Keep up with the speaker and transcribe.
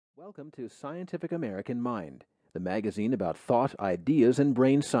Welcome to Scientific American Mind, the magazine about thought, ideas, and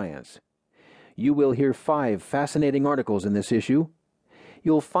brain science. You will hear 5 fascinating articles in this issue.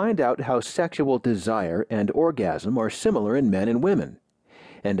 You'll find out how sexual desire and orgasm are similar in men and women,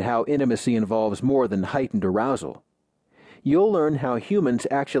 and how intimacy involves more than heightened arousal. You'll learn how humans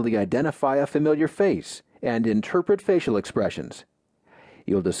actually identify a familiar face and interpret facial expressions.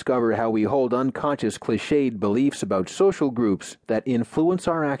 You'll discover how we hold unconscious cliched beliefs about social groups that influence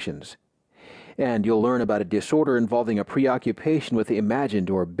our actions. And you'll learn about a disorder involving a preoccupation with imagined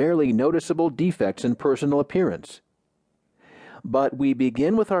or barely noticeable defects in personal appearance. But we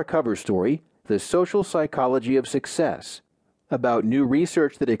begin with our cover story, The Social Psychology of Success, about new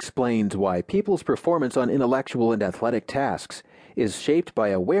research that explains why people's performance on intellectual and athletic tasks is shaped by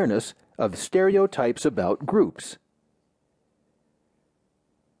awareness of stereotypes about groups.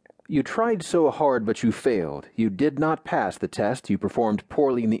 You tried so hard, but you failed. You did not pass the test, you performed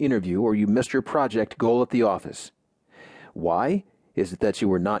poorly in the interview, or you missed your project goal at the office. Why? Is it that you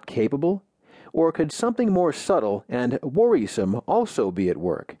were not capable? Or could something more subtle and worrisome also be at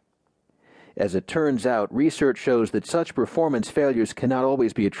work? As it turns out, research shows that such performance failures cannot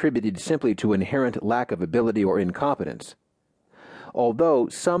always be attributed simply to inherent lack of ability or incompetence. Although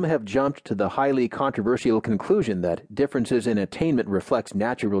some have jumped to the highly controversial conclusion that differences in attainment reflects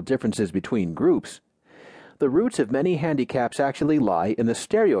natural differences between groups, the roots of many handicaps actually lie in the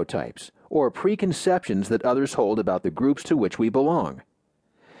stereotypes or preconceptions that others hold about the groups to which we belong.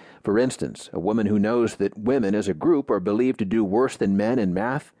 For instance, a woman who knows that women as a group are believed to do worse than men in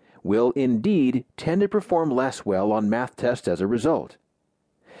math will indeed tend to perform less well on math tests as a result.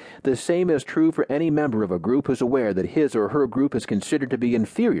 The same is true for any member of a group who is aware that his or her group is considered to be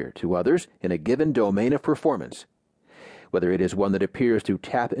inferior to others in a given domain of performance, whether it is one that appears to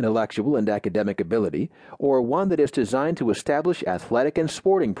tap intellectual and academic ability, or one that is designed to establish athletic and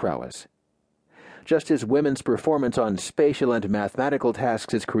sporting prowess. Just as women's performance on spatial and mathematical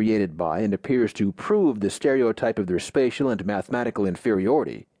tasks is created by and appears to prove the stereotype of their spatial and mathematical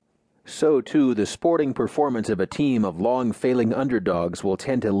inferiority, so too the sporting performance of a team of long-failing underdogs will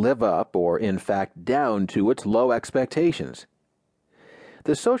tend to live up, or in fact down, to its low expectations.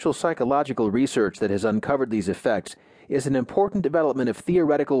 The social psychological research that has uncovered these effects is an important development of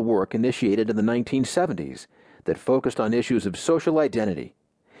theoretical work initiated in the 1970s that focused on issues of social identity,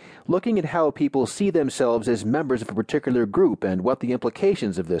 looking at how people see themselves as members of a particular group and what the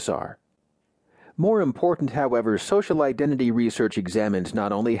implications of this are. More important, however, social identity research examines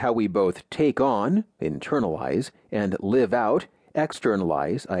not only how we both take on, internalize, and live out,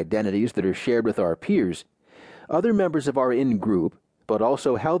 externalize identities that are shared with our peers, other members of our in-group, but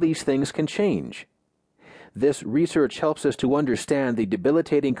also how these things can change. This research helps us to understand the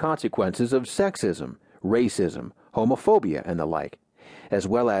debilitating consequences of sexism, racism, homophobia, and the like, as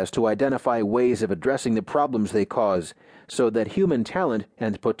well as to identify ways of addressing the problems they cause so that human talent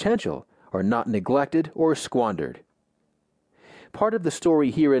and potential are not neglected or squandered. Part of the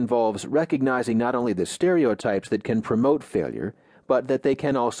story here involves recognizing not only the stereotypes that can promote failure, but that they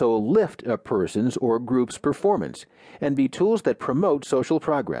can also lift a person's or group's performance and be tools that promote social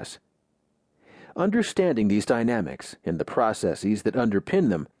progress. Understanding these dynamics and the processes that underpin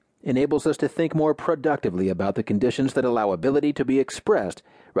them enables us to think more productively about the conditions that allow ability to be expressed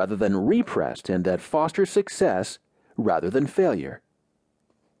rather than repressed and that foster success rather than failure.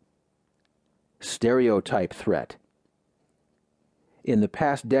 Stereotype threat. In the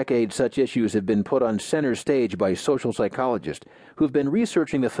past decade, such issues have been put on center stage by social psychologists who've been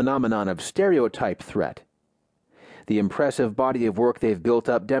researching the phenomenon of stereotype threat. The impressive body of work they've built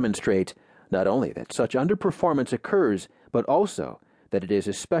up demonstrates not only that such underperformance occurs, but also that it is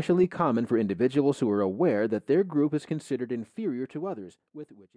especially common for individuals who are aware that their group is considered inferior to others with which